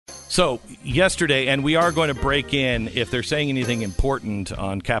So yesterday, and we are going to break in if they're saying anything important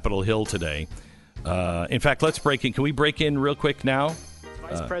on Capitol Hill today. In fact, let's break in. Can we break in real quick now?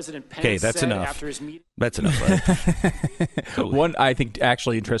 Vice President Pence that's said enough. after his meeting. That's enough. One, I think,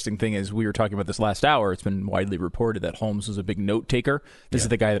 actually interesting thing is we were talking about this last hour. It's been widely reported that Holmes was a big note taker. This is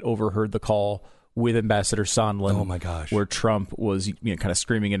the guy that overheard the call with Ambassador Sondland. Oh my gosh! Where Trump was, kind of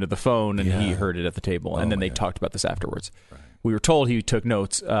screaming into the phone, and he heard it at the table, and then they talked about this afterwards. Right. We were told he took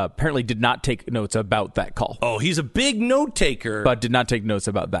notes. Apparently, did not take notes about that call. Oh, he's a big note taker, but did not take notes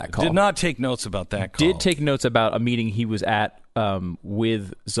about that call. Did not take notes about that call. Did take notes about a meeting he was at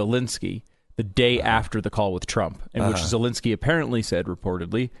with Zelensky the day after the call with Trump, in which Zelensky apparently said,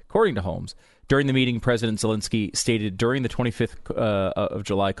 reportedly, according to Holmes, during the meeting, President Zelensky stated during the 25th of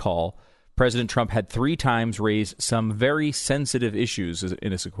July call, President Trump had 3 times raised some very sensitive issues,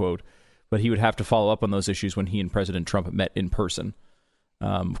 in a quote, but he would have to follow up on those issues when he and President Trump met in person.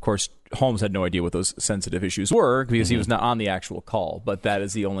 Of course, Holmes had no idea what those sensitive issues were because he was not on the actual call, but that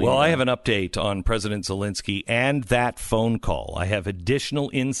is the only... Well, I have an update on President Zelensky and that phone call. I have additional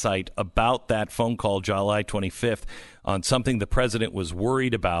insight about that phone call, July 25th, on something the president was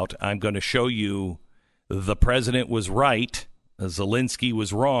worried about. I'm going to show you the president was right. Zelensky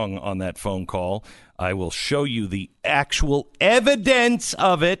was wrong on that phone call. I will show you the actual evidence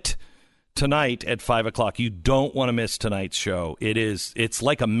of it tonight at 5 o'clock. You don't want to miss tonight's show. It's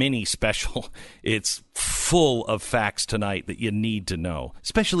like a mini special. It's full of facts tonight that you need to know,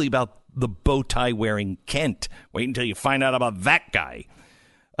 especially about the bow tie wearing Kent. Wait until you find out about that guy.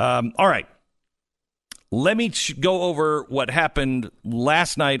 All right. Let me go over what happened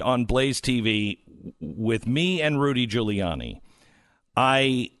last night on Blaze TV with me and Rudy Giuliani.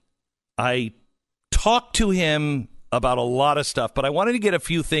 I talked to him about a lot of stuff, but I wanted to get a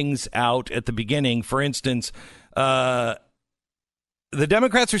few things out at the beginning. For instance, the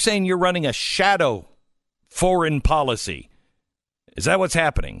Democrats are saying you're running a shadow foreign policy. Is that what's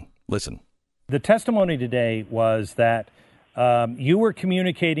happening? Listen. The testimony today was that you were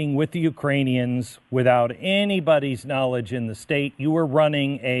communicating with the Ukrainians without anybody's knowledge in the state. You were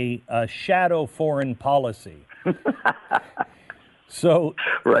running a shadow foreign policy. So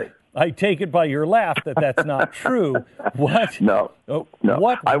right. I take it by your laugh that that's not true. What? No. Oh, no.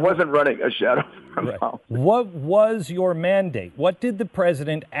 What? I wasn't running a shadow. Right. What was your mandate? What did the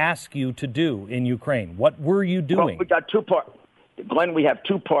president ask you to do in Ukraine? What were you doing? Well, we got 2 parts. Glenn, we have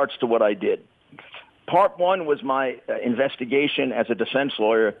 2 parts to what I did. Part 1 was my investigation as a defense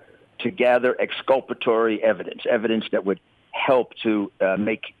lawyer to gather exculpatory evidence that would help to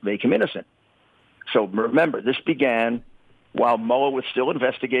make him innocent. So remember, this began while Mueller was still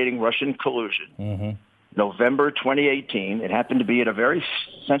investigating Russian collusion. Mm-hmm. November 2018, it happened to be at a very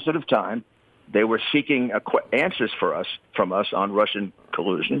sensitive time. They were seeking answers from us on Russian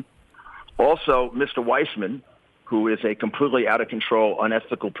collusion. Also, Mr. Weissman, who is a completely out-of-control,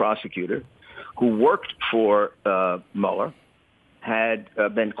 unethical prosecutor, who worked for Mueller, had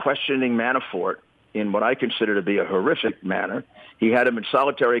been questioning Manafort in what I consider to be a horrific manner. He had him in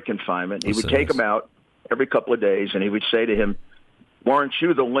solitary confinement. He would take him out every couple of days, and he would say to him, "Weren't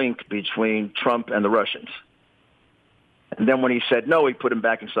you the link between Trump and the Russians?" And then when he said no, he put him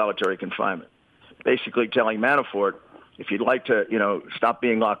back in solitary confinement, basically telling Manafort, if you'd like to, stop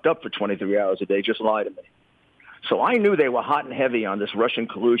being locked up for 23 hours a day, just lie to me. So I knew they were hot and heavy on this Russian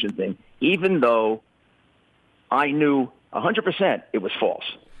collusion thing, even though I knew 100% it was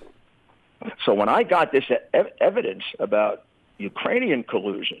false. So when I got this evidence about Ukrainian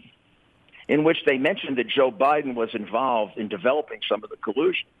collusion, in which they mentioned that Joe Biden was involved in developing some of the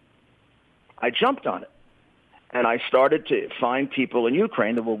collusion, I jumped on it. And I started to find people in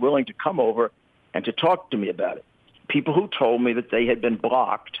Ukraine that were willing to come over and to talk to me about it. People who told me that they had been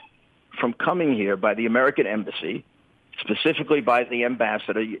blocked from coming here by the American embassy, specifically by the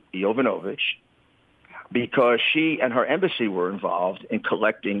ambassador, Yovanovitch, because she and her embassy were involved in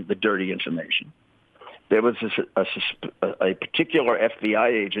collecting the dirty information. There was a particular FBI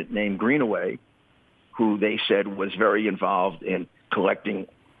agent named Greenaway who they said was very involved in collecting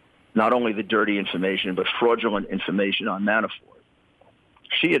not only the dirty information, but fraudulent information on Manafort.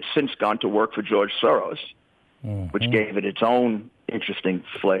 She had since gone to work for George Soros, which gave it its own interesting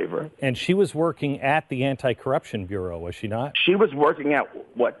flavor. And she was working at the Anti-Corruption Bureau, was she not? She was working at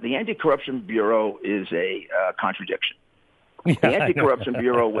what the Anti-Corruption Bureau is a contradiction. Yeah, the Anti-Corruption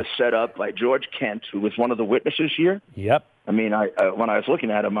Bureau was set up by George Kent, who was one of the witnesses here. Yep. I mean, when I was looking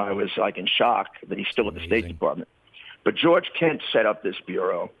at him, I was like in shock that he's still at the State Department. But George Kent set up this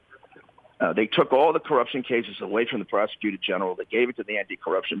bureau. They took all the corruption cases away from the prosecutor general. They gave it to the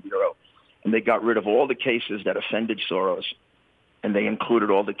Anti-Corruption Bureau, and they got rid of all the cases that offended Soros. and they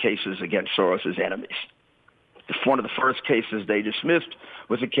included all the cases against Soros's enemies. One of the first cases they dismissed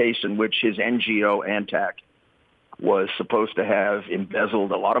was a case in which his NGO, Antac, was supposed to have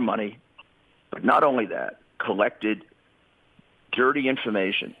embezzled a lot of money, but not only that, collected dirty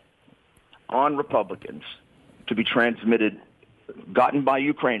information on Republicans to be transmitted, gotten by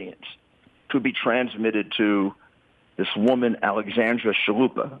Ukrainians, to be transmitted to this woman, Alexandra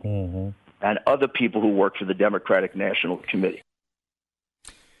Chalupa, and other people who work for the Democratic National Committee.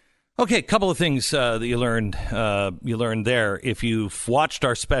 Okay, a couple of things that you learned there. If you've watched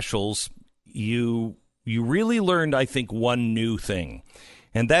our specials, you really learned, I think, one new thing.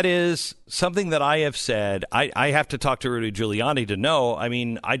 And that is something that I have said. I have to talk to Rudy Giuliani to know. I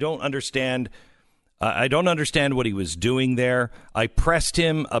mean, I don't understand what he was doing there. I pressed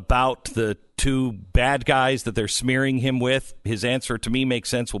him about the two bad guys that they're smearing him with. His answer to me makes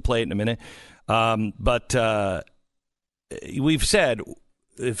sense. We'll play it in a minute. But we've said,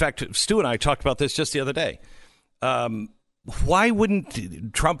 in fact, Stu and I talked about this just the other day. Why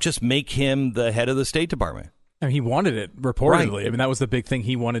wouldn't Trump just make him the head of the State Department? I mean, he wanted it, reportedly. Right. I mean, that was the big thing.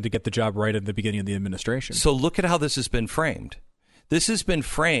 He wanted to get the job right at the beginning of the administration. So look at how this has been framed. This has been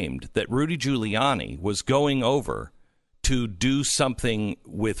framed that Rudy Giuliani was going over to do something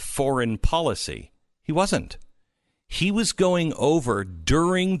with foreign policy. He wasn't. He was going over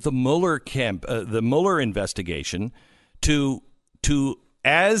during the Mueller investigation to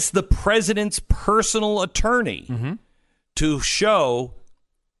as the president's personal attorney to show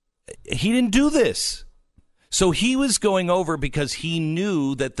he didn't do this. So he was going over because he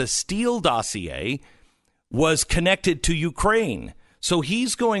knew that the Steele dossier was connected to Ukraine. So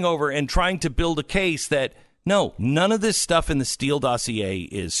he's going over and trying to build a case that, no, none of this stuff in the Steele dossier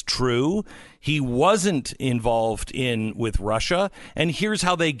is true. He wasn't involved with Russia. And here's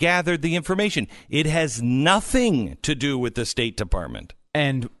how they gathered the information. It has nothing to do with the State Department.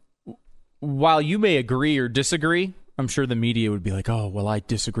 And while you may agree or disagree, I'm sure the media would be like, oh, well, I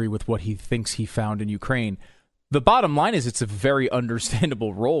disagree with what he thinks he found in Ukraine. The bottom line is it's a very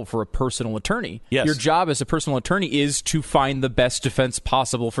understandable role for a personal attorney. Yes. Your job as a personal attorney is to find the best defense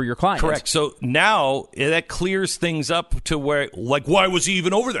possible for your client. Correct. So now that clears things up to where, like, why was he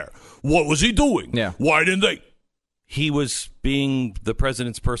even over there? What was he doing? Yeah. Why didn't they? He was being the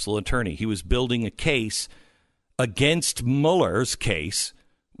president's personal attorney. He was building a case against Mueller's case,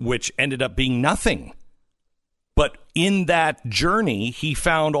 which ended up being nothing. But in that journey, he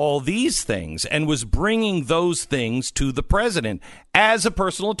found all these things and was bringing those things to the president as a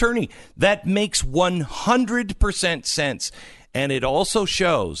personal attorney. That makes 100% sense. And it also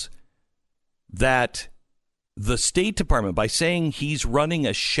shows that the State Department, by saying he's running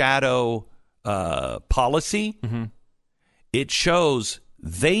a shadow policy, it shows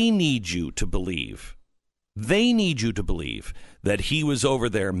they need you to believe. They need you to believe that he was over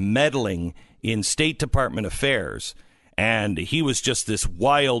there meddling in State Department affairs and he was just this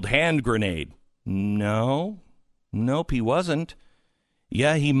wild hand grenade. Nope, he wasn't.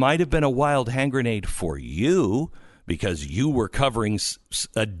 Yeah, he might have been a wild hand grenade for you because you were covering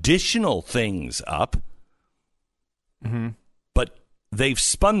additional things up. But they've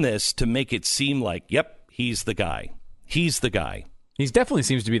spun this to make it seem like, yep, he's the guy. He's the guy. He definitely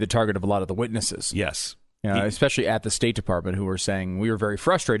seems to be the target of a lot of the witnesses. Yes. Especially at the State Department, who were saying we were very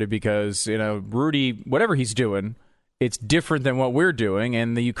frustrated because, Rudy, whatever he's doing, it's different than what we're doing,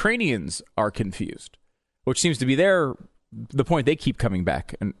 and the Ukrainians are confused, which seems to be the point they keep coming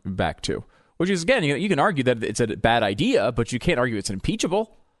back to, which is, again, you can argue that it's a bad idea, but you can't argue it's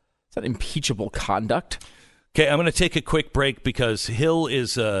impeachable. It's not impeachable conduct. Okay, I'm going to take a quick break because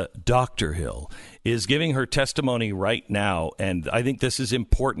Dr. Hill is giving her testimony right now, and I think this is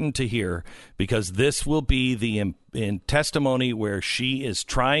important to hear because this will be the testimony where she is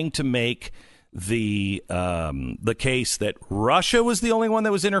trying to make the case that Russia was the only one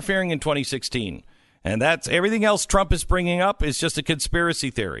that was interfering in 2016, and that's everything else Trump is bringing up is just a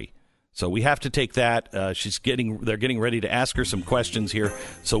conspiracy theory. So we have to take that. They're getting ready to ask her some questions here.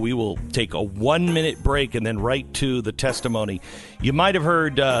 So we will take a 1-minute break and then right to the testimony. You might have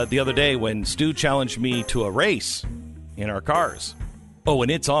heard the other day when Stu challenged me to a race in our cars. Oh, and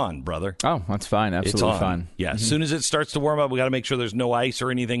it's on, brother. Oh, that's fine. Absolutely fine. Yeah. As soon as it starts to warm up, we got to make sure there's no ice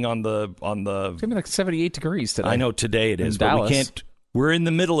or anything on the. It's going to be like 78 degrees today. I know today it is, but Dallas. we can't. We're in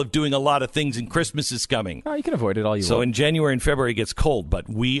the middle of doing a lot of things, and Christmas is coming. Oh, you can avoid it all you want. So in January and February, it gets cold, but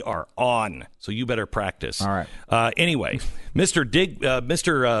we are on. So you better practice. All right. Anyway, Mr.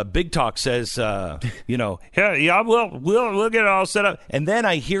 Big Talk says, we'll get it all set up. And then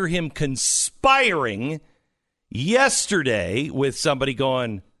I hear him conspiring yesterday with somebody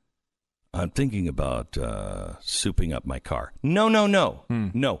going, I'm thinking about souping up my car. No.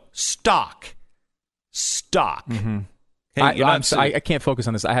 No. Stock. Mm-hmm. Hey, I can't focus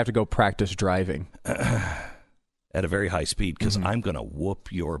on this. I have to go practice driving. At a very high speed, because I'm going to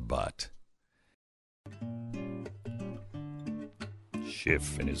whoop your butt.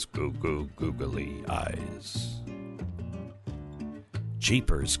 Schiff and his googly eyes.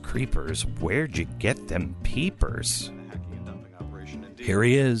 Jeepers creepers, where'd you get them peepers? Here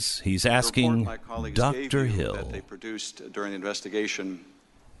he is. He's asking Dr. Hill. That they produced during the investigation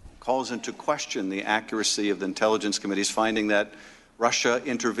calls into question the accuracy of the Intelligence Committee's finding that Russia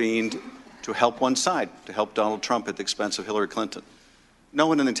intervened to help one side, to help Donald Trump at the expense of Hillary Clinton. No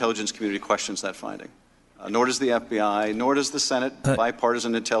one in the intelligence community questions that finding. Nor does the FBI, nor does the Senate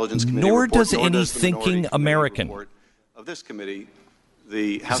Bipartisan Intelligence Committee nor report, does any thinking American of this committee.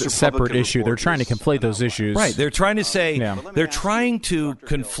 The House it's a separate issue. They're trying to conflate those issues. Right. They're trying to say, they're trying to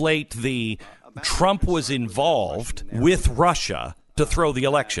conflate the Trump was involved with Russia to throw the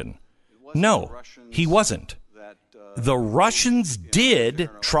election. No, he wasn't. The Russians did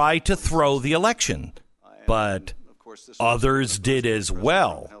try to throw the election, but others did as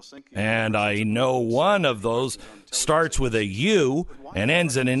well. And I know one of those starts with a U and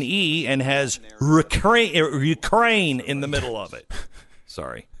ends in an E and has Ukraine in the middle of it.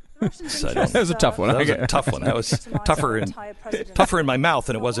 Sorry. That was a tough one. That was a tough one. That was tougher in my mouth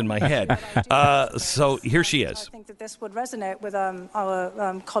than it was in my head. So here she is. I think that this would resonate with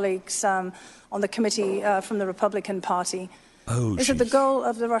our colleagues on the committee from the Republican Party. Is that the goal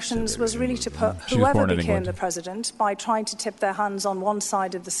of the Russians was really to put whoever became the president, by trying to tip their hands on one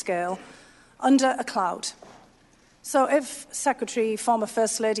side of the scale, under a cloud. So if Secretary, former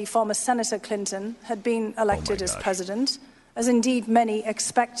First Lady, former Senator Clinton had been elected as president, as indeed many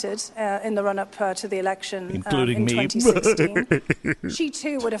expected in the run-up to the election including in me. 2016, she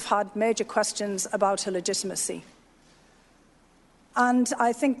too would have had major questions about her legitimacy. And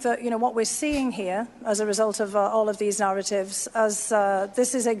I think that what we're seeing here, as a result of all of these narratives, as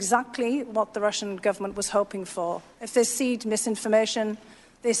this is exactly what the Russian government was hoping for. If they seed misinformation,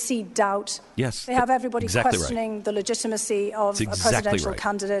 they seed doubt. Yes, they have everybody questioning the legitimacy of a presidential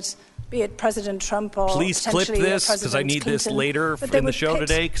candidate, be it President Trump or please clip this, because I need this later in the show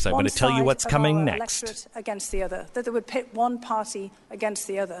today, because I'm going to tell you what's coming next. Against the other, that they would pit one party against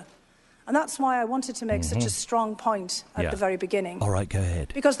the other. And that's why I wanted to make such a strong point at the very beginning. All right, go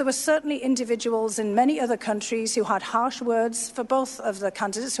ahead. Because there were certainly individuals in many other countries who had harsh words for both of the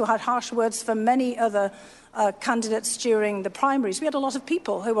candidates, who had harsh words for many other candidates during the primaries. We had a lot of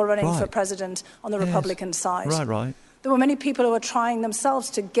people who were running for president on the Republican side. Right. There were many people who were trying themselves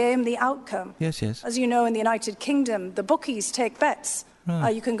to game the outcome. Yes. As you know, in the United Kingdom, the bookies take bets.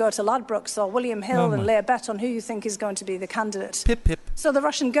 You can go to Ladbrokes or William Hill and lay a bet on who you think is going to be the candidate. Pip, pip. So the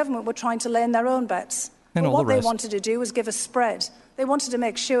Russian government were trying to lay in their own bets. And what they wanted to do was give a spread. They wanted to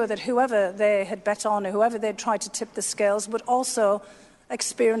make sure that whoever they had bet on or whoever they'd tried to tip the scales would also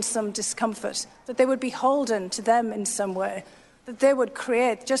experience some discomfort, that they would be beholden to them in some way, that they would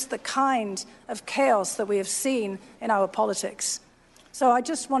create just the kind of chaos that we have seen in our politics. So I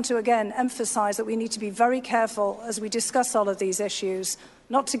just want to again emphasize that we need to be very careful as we discuss all of these issues,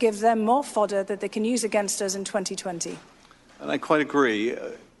 not to give them more fodder that they can use against us in 2020. And I quite agree.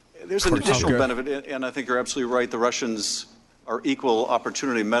 There's an additional benefit, and I think you're absolutely right. The Russians are equal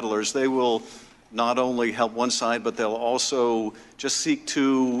opportunity meddlers. They will not only help one side, but they'll also just seek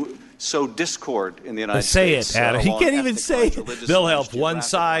to sow discord in the United States. Say it, Adam. He can't even say it. They'll help one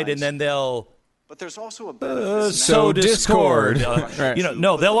side, and then they'll... But there's also a benefit. Sow discord.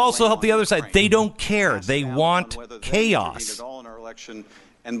 No, they'll also help the other side. They don't care. They want chaos. All in our election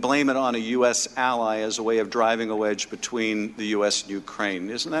and blame it on a U.S. ally as a way of driving a wedge between the U.S. and Ukraine.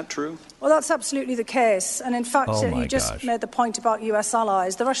 Isn't that true? Well, that's absolutely the case. And in fact, you just made the point about U.S.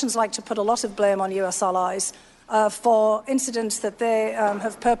 allies. The Russians like to put a lot of blame on U.S. allies for incidents that they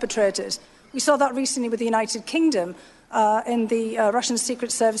have perpetrated. We saw that recently with the United Kingdom in the Russian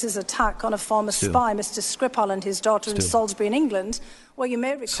Secret Service's attack on a former spy, Mr. Skripal, and his daughter in Salisbury, in England, where you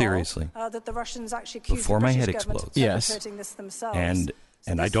may recall that the Russians actually accused the British government of perpetrating this themselves.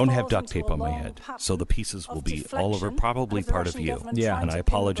 And I don't have duct tape on my head, so the pieces will be all over, probably part of you. Yeah. And I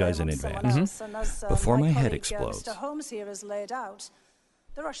apologize in advance. Before my head explodes. Mr. Holmes here has laid out,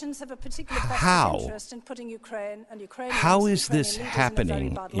 the Russians have a particular vested interest in putting Ukraine and Ukrainians. How is this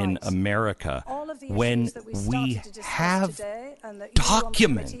happening in America when we have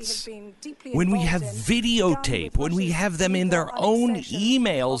documents, when we have videotape, when we have them in their own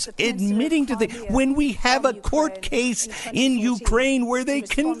emails admitting to things, when we have a court case in Ukraine where they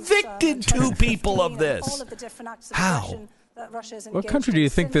convicted two people of this? How? that Russia is What country do you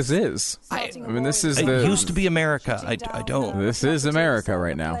think this is? I mean, this is It the... used to be America. I don't. This is America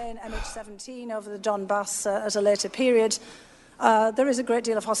right now. MH17 over the Donbass at a later period. There is a great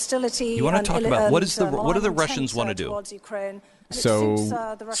deal of hostility. You want to talk about what do the Russians want to do?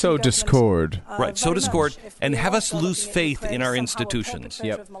 Sow discord. Right, sow discord, and have us lose faith in our institutions.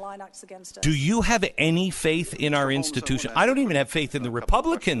 Yep. Do you have any faith in our institutions? I don't even have faith in the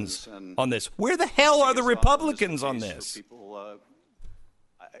Republicans on this. Where the hell are the Republicans on this?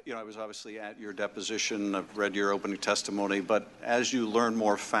 I was obviously at your deposition. I've read your opening testimony. But as you learn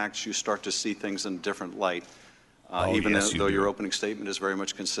more facts, you start to see things in a different light. Though your opening statement is very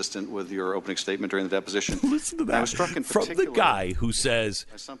much consistent with your opening statement during the deposition. Listen to that. I was struck in particular from the guy who says,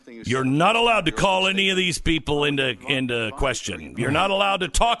 you're not allowed to call any of these people into question. You're not allowed to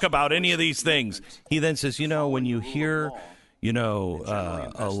talk about any of these things. He then says, when you hear,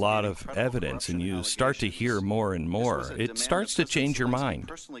 a lot of evidence and you start to hear more and more, it starts to change your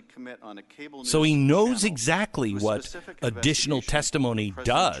mind. So he knows exactly what additional testimony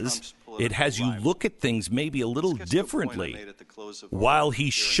does. It has you look at things maybe a little differently while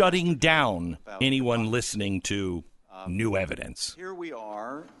he's shutting down anyone listening to new evidence. Here we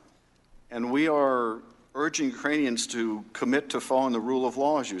are, and we are urging Ukrainians to commit to following the rule of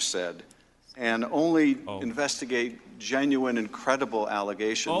law, as you said, and only investigate genuine and credible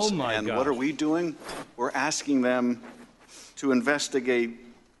allegations. Gosh. What are we doing? We're asking them to investigate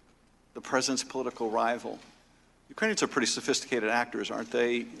the president's political rival. Ukrainians are pretty sophisticated actors, aren't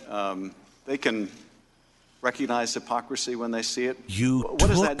they? They can recognize hypocrisy when they see it. What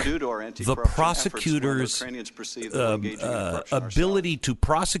does that do to our anti-corruption the prosecutor's ability to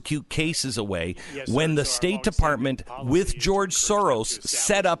prosecute cases away when the State Department, with George Soros,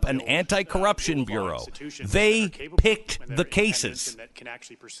 set up an anti-corruption bureau? They picked the cases.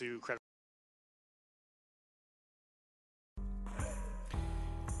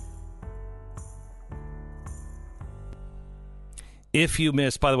 If you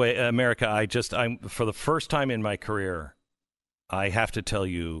missed, by the way, America, I'm for the first time in my career, I have to tell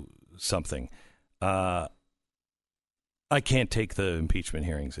you something. I can't take the impeachment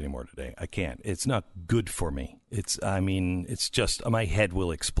hearings anymore today. I can't. It's not good for me. It's just my head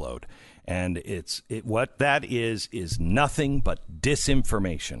will explode. And what that is nothing but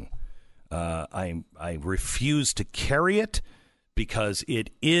disinformation. I refuse to carry it because it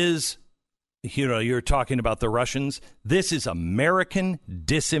is. You're talking about the Russians. This is American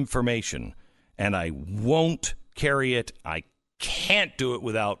disinformation, and I won't carry it. I can't do it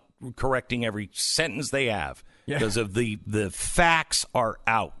without correcting every sentence they have because of the facts are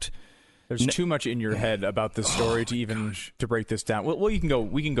out. There's too much in your head about this story to break this down. Well, we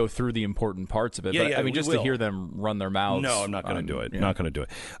can go through the important parts of it. But I mean, just to hear them run their mouths. No, I'm not going to do it. Not going to do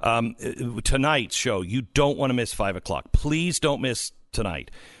it. Tonight's show, you don't want to miss 5 o'clock. Please don't miss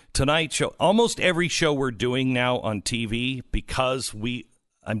tonight. Tonight's show, almost every show we're doing now on TV, because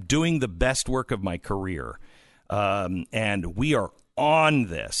I'm doing the best work of my career, and we are on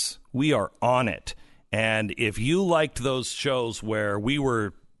this. We are on it. And if you liked those shows where we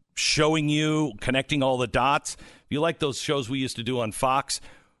were showing you, connecting all the dots, if you like those shows we used to do on Fox,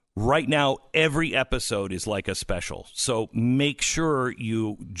 right now every episode is like a special. So make sure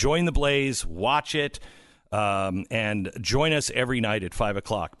you join the blaze, watch it. And join us every night at 5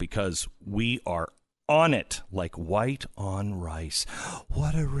 o'clock because we are on it like white on rice.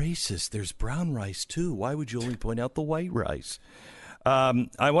 What a racist. There's brown rice, too. Why would you only point out the white rice?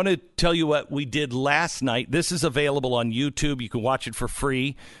 I want to tell you what we did last night. This is available on YouTube. You can watch it for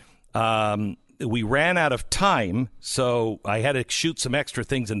free. We ran out of time, so I had to shoot some extra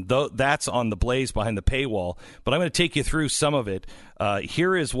things, and that's on the Blaze behind the paywall. But I'm going to take you through some of it.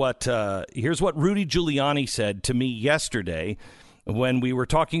 Here's what Rudy Giuliani said to me yesterday when we were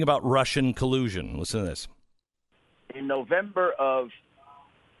talking about Russian collusion. Listen to this. In November of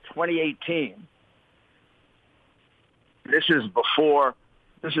 2018, this is before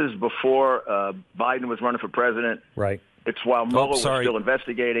Biden was running for president. Right. It's while Mueller was still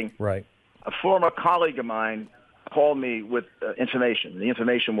investigating. Right. A former colleague of mine called me with information. The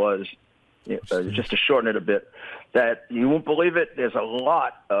information was, just to shorten it a bit, that you won't believe it, there's a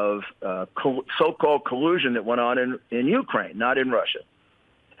lot of so-called collusion that went on in Ukraine, not in Russia.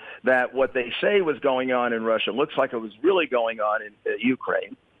 That what they say was going on in Russia looks like it was really going on in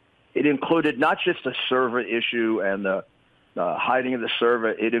Ukraine. It included not just a server issue and the hiding of the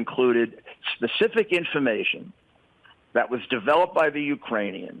server. It included specific information that was developed by the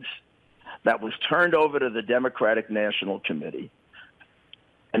Ukrainians that was turned over to the Democratic National Committee,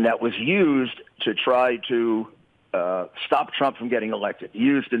 and that was used to try to stop Trump from getting elected,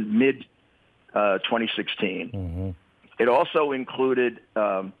 used in mid-2016. Mm-hmm. It also included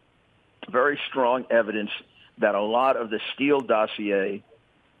very strong evidence that a lot of the Steele dossier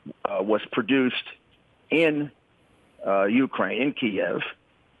was produced in Ukraine, in Kiev,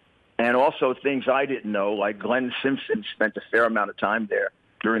 and also things I didn't know, like Glenn Simpson spent a fair amount of time there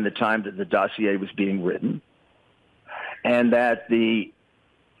during the time that the dossier was being written, and that the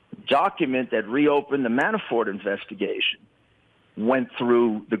document that reopened the Manafort investigation went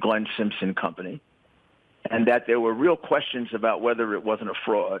through the Glenn Simpson company, and that there were real questions about whether it wasn't a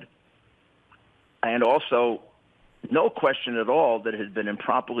fraud, and also no question at all that it had been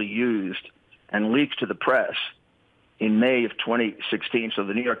improperly used and leaked to the press in May of 2016 so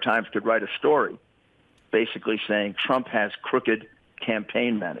the New York Times could write a story basically saying Trump has crooked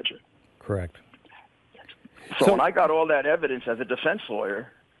campaign manager. Correct. So when I got all that evidence as a defense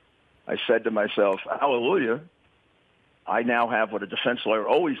lawyer, I said to myself, hallelujah, I now have what a defense lawyer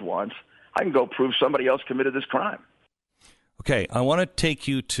always wants. I can go prove somebody else committed this crime. Okay, I want to take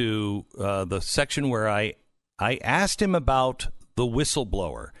you to the section where I asked him about the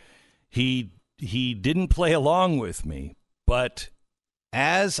whistleblower. He didn't play along with me, but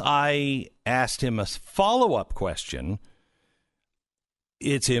as I asked him a follow-up question,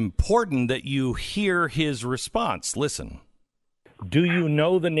 it's important that you hear his response. Listen. Do you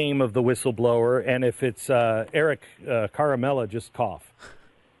know the name of the whistleblower? And if it's Eric Caramella, just cough.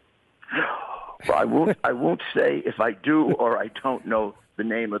 Well, I won't say if I do or I don't know the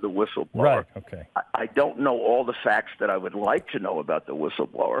name of the whistleblower. Right, okay. I don't know all the facts that I would like to know about the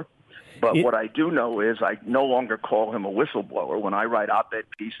whistleblower. But what I do know is I no longer call him a whistleblower. When I write op-ed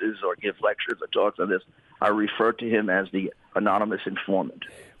pieces or give lectures or talks on this, I refer to him as the anonymous informant.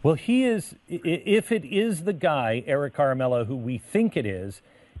 Well, he is, if it is the guy, Eric Caramella, who we think it is,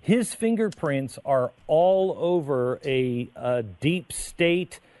 his fingerprints are all over a deep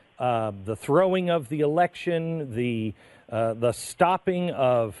state, the throwing of the election, the stopping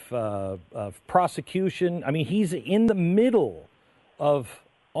of prosecution. I mean, he's in the middle of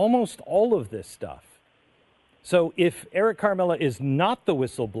almost all of this stuff. So if Eric Caramella is not the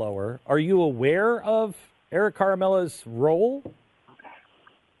whistleblower, are you aware of Eric Caramella's role?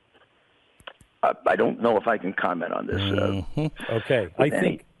 I don't know if I can comment on this. Okay. I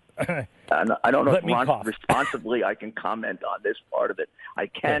think... I don't know if responsibly I can comment on this part of it. I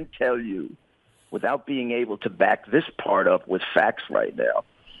can tell you, without being able to back this part up with facts right now,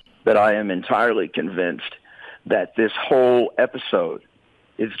 that I am entirely convinced that this whole episode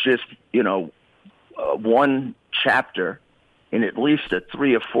is just, one chapter in at least a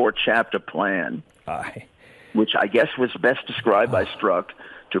 3 or 4 chapter plan, which I guess was best described by Strzok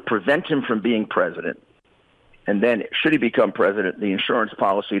to prevent him from being president. And then, should he become president, the insurance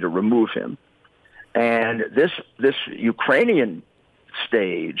policy to remove him. And this Ukrainian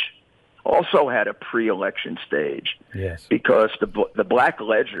stage also had a pre-election stage. Yes. Because the black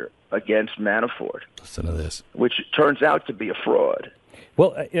ledger against Manafort, listen to this, which turns out to be a fraud.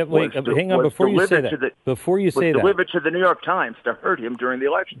 Well, wait, hang on before you say that. Delivered to the New York Times to hurt him during the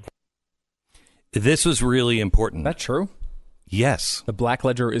election. This was really important. That true? Yes. The black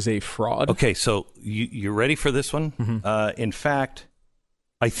ledger is a fraud? Okay, so you ready for this one? Mm-hmm. In fact,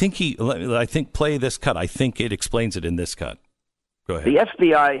 I think play this cut. I think it explains it in this cut. Go ahead. The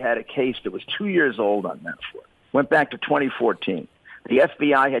FBI had a case that was 2 years old on Manafort. Went back to 2014. The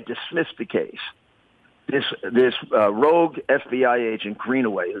FBI had dismissed the case. This rogue FBI agent,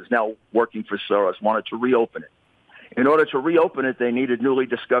 Greenaway, who's now working for Soros, wanted to reopen it. In order to reopen it, they needed newly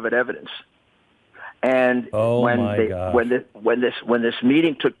discovered evidence. And when this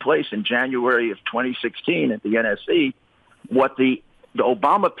meeting took place in January of 2016 at the NSC, what the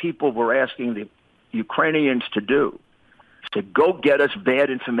Obama people were asking the Ukrainians to do is to go get us bad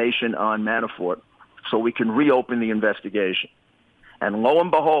information on Manafort so we can reopen the investigation. And lo and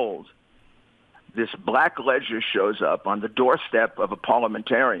behold, this black ledger shows up on the doorstep of a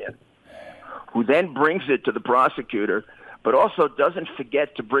parliamentarian who then brings it to the prosecutor, but also doesn't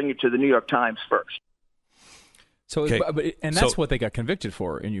forget to bring it to the New York Times first. So, that's what they got convicted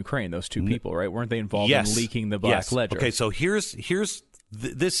for in Ukraine, those two people, right? Weren't they involved in leaking the black ledger? Okay, so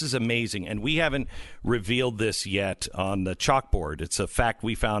this is amazing, and we haven't revealed this yet on the chalkboard. It's a fact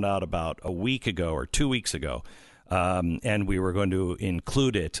we found out about a week ago or 2 weeks ago, and we were going to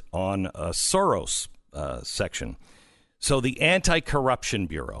include it on a Soros section. So the Anti-Corruption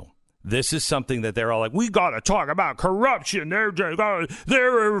Bureau. This is something that they're all like, we got to talk about corruption.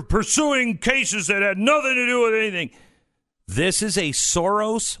 They're pursuing cases that had nothing to do with anything. This is a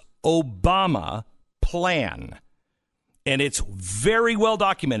Soros-Obama plan, and it's very well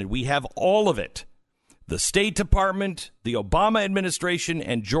documented. We have all of it. The State Department, the Obama administration,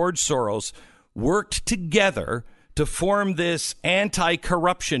 and George Soros worked together to form this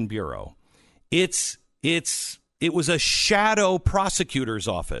anti-corruption bureau. It was a shadow prosecutor's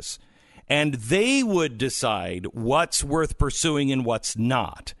office, and they would decide what's worth pursuing and what's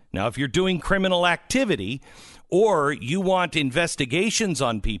not. Now, if you're doing criminal activity or you want investigations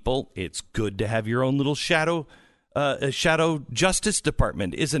on people, it's good to have your own little shadow Justice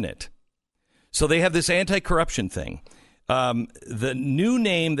Department, isn't it? So they have this anti-corruption thing. The new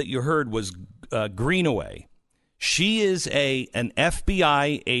name that you heard was Greenaway. She is an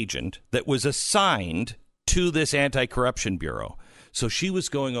FBI agent that was assigned to this anti-corruption bureau. So she was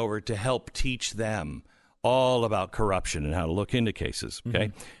going over to help teach them all about corruption and how to look into cases. Okay.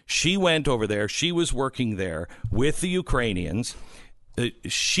 Mm-hmm. She went over there. She was working there with the Ukrainians.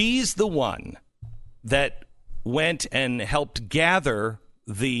 She's the one that went and helped gather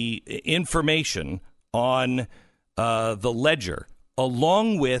the information on the ledger,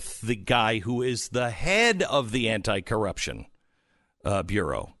 along with the guy who is the head of the anti-corruption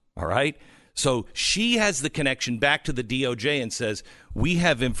bureau. All right. So she has the connection back to the DOJ and says, we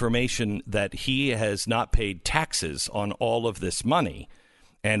have information that he has not paid taxes on all of this money,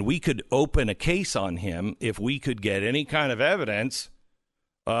 and we could open a case on him if we could get any kind of evidence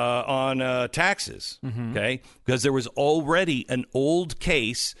on taxes. Mm-hmm. Okay, because there was already an old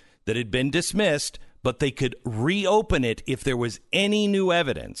case that had been dismissed, but they could reopen it if there was any new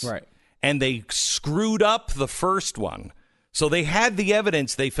evidence. Right. And they screwed up the first one. So they had the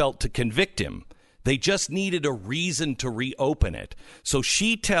evidence they felt to convict him. They just needed a reason to reopen it. So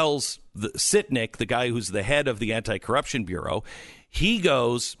she tells Sitnik, the guy who's the head of the Anti-Corruption Bureau, he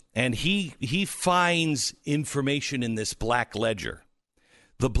goes and he finds information in this black ledger.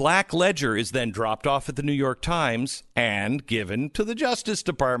 The black ledger is then dropped off at the New York Times and given to the Justice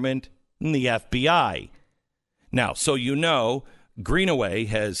Department and the FBI. Now, so you know, Greenaway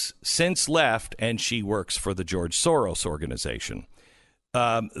has since left, and she works for the George Soros organization.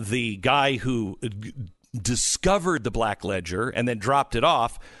 The guy who discovered the black ledger and then dropped it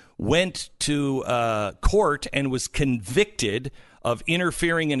off went to court and was convicted of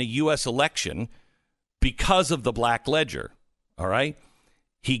interfering in a U.S. election because of the black ledger. All right?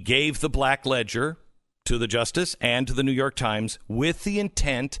 He gave the black ledger to the Justice and to the New York Times with the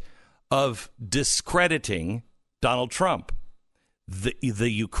intent of discrediting Donald Trump. The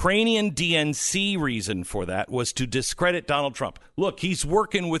Ukrainian DNC reason for that was to discredit Donald Trump. Look, he's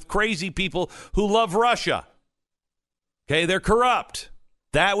working with crazy people who love Russia. Okay, they're corrupt.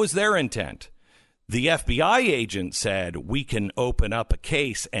 That was their intent. The FBI agent said, we can open up a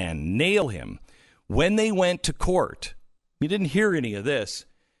case and nail him. When they went to court, you didn't hear any of this.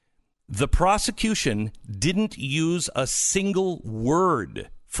 The prosecution didn't use a single word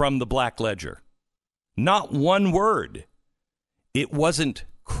from the black ledger. Not one word. It wasn't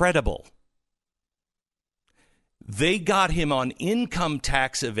credible. They got him on income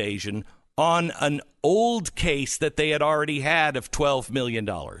tax evasion on an old case that they had already had of $12 million.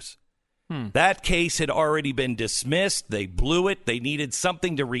 That case had already been dismissed. They blew it. They needed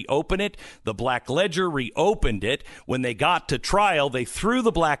something to reopen it. The black ledger reopened it. When they got to trial, they threw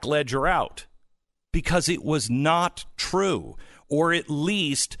the black ledger out because it was not true, or at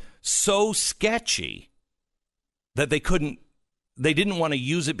least so sketchy that they didn't want to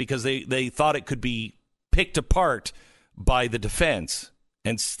use it because they thought it could be picked apart by the defense,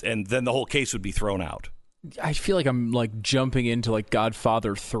 and then the whole case would be thrown out. I feel like I'm like jumping into like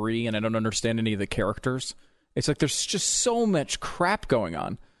Godfather 3 and I don't understand any of the characters. It's like there's just so much crap going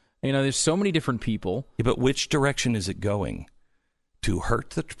on. You know, there's so many different people. Yeah, but which direction is it going? To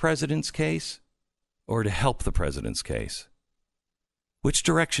hurt the president's case or to help the president's case? Which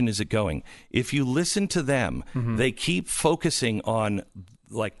direction is it going? If you listen to them, they keep focusing on,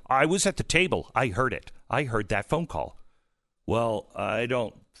 like, I was at the table. I heard it. I heard that phone call. Well, I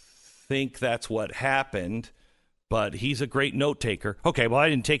don't think that's what happened, but he's a great note taker. Okay, well, I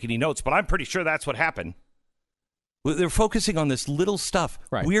didn't take any notes, but I'm pretty sure that's what happened. They're focusing on this little stuff.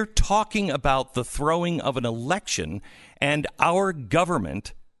 Right. We're talking about the throwing of an election and our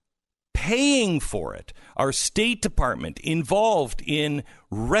government paying for it. Our State Department involved in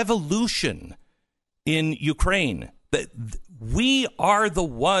revolution in Ukraine. That we are the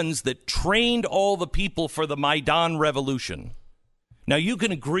ones that trained all the people for the Maidan revolution. Now, you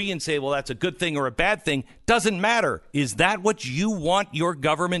can agree and say, well, that's a good thing or a bad thing. Doesn't matter. Is that what you want your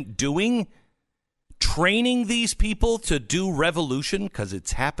government doing? Training these people to do revolution? Because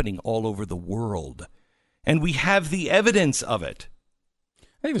it's happening all over the world. And we have the evidence of it.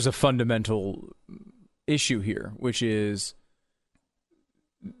 I think there's a fundamental issue here, which is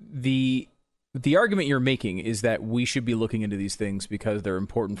the argument you're making is that we should be looking into these things because they're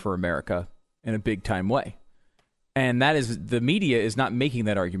important for America in a big time way. And that is, the media is not making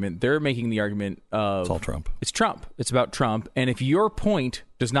that argument. They're making the argument of... It's all Trump. It's Trump. It's about Trump. And if your point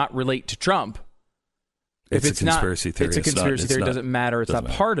does not relate to Trump... It's a conspiracy theory. It's a conspiracy theory. It doesn't matter. It's not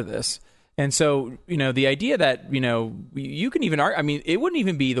part of this. And so, the idea that, you can even argue... I mean, it wouldn't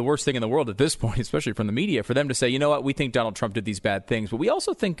even be the worst thing in the world at this point, especially from the media, for them to say, you know what, we think Donald Trump did these bad things, but we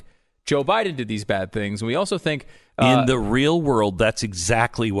also think Joe Biden did these bad things. And we also think... in the real world, that's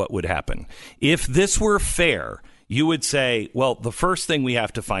exactly what would happen. If this were fair, you would say, well, the first thing we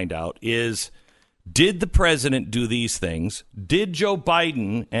have to find out is... did the president do these things? Did Joe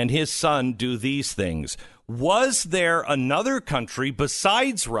Biden and his son do these things? Was there another country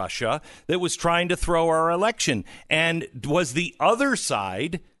besides Russia that was trying to throw our election? And was the other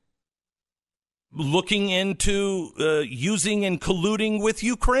side looking into using and colluding with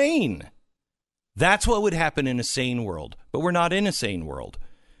Ukraine? That's what would happen in a sane world. But we're not in a sane world.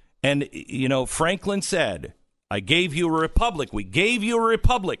 And, Franklin said... I gave you a republic. We gave you a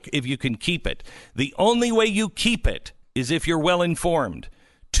republic if you can keep it. The only way you keep it is if you're well informed.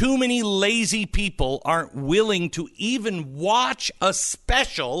 Too many lazy people aren't willing to even watch a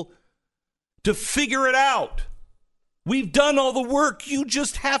special to figure it out. We've done all the work. You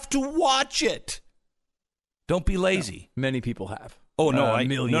just have to watch it. Don't be lazy. No, many people have. Oh no!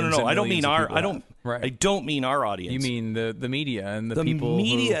 No. I don't mean our. Right. I don't mean our audience. You mean the media and the people. The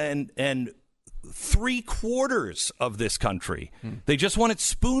media and 3/4 of this country. They just want it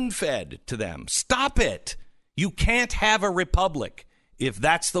spoon-fed to them. Stop it. You can't have a republic if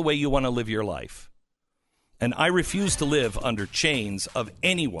that's the way you want to live your life. And I refuse to live under chains of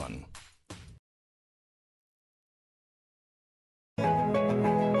anyone.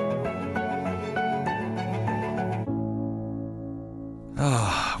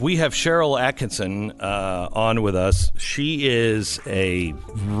 We have Cheryl Atkinson on with us. She is a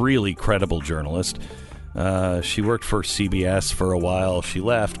really credible journalist. She worked for CBS for a while. She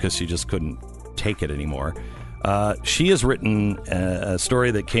left because she just couldn't take it anymore. She has written a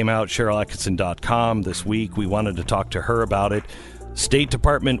story that came out, CherylAtkinson.com, this week. We wanted to talk to her about it. State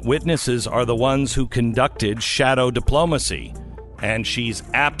Department witnesses are the ones who conducted shadow diplomacy. And she's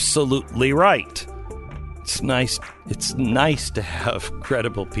absolutely right. It's nice to have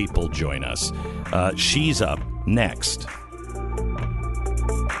credible people join us. She's up next.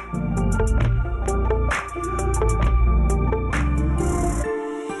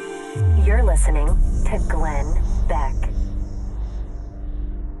 You're listening to Glenn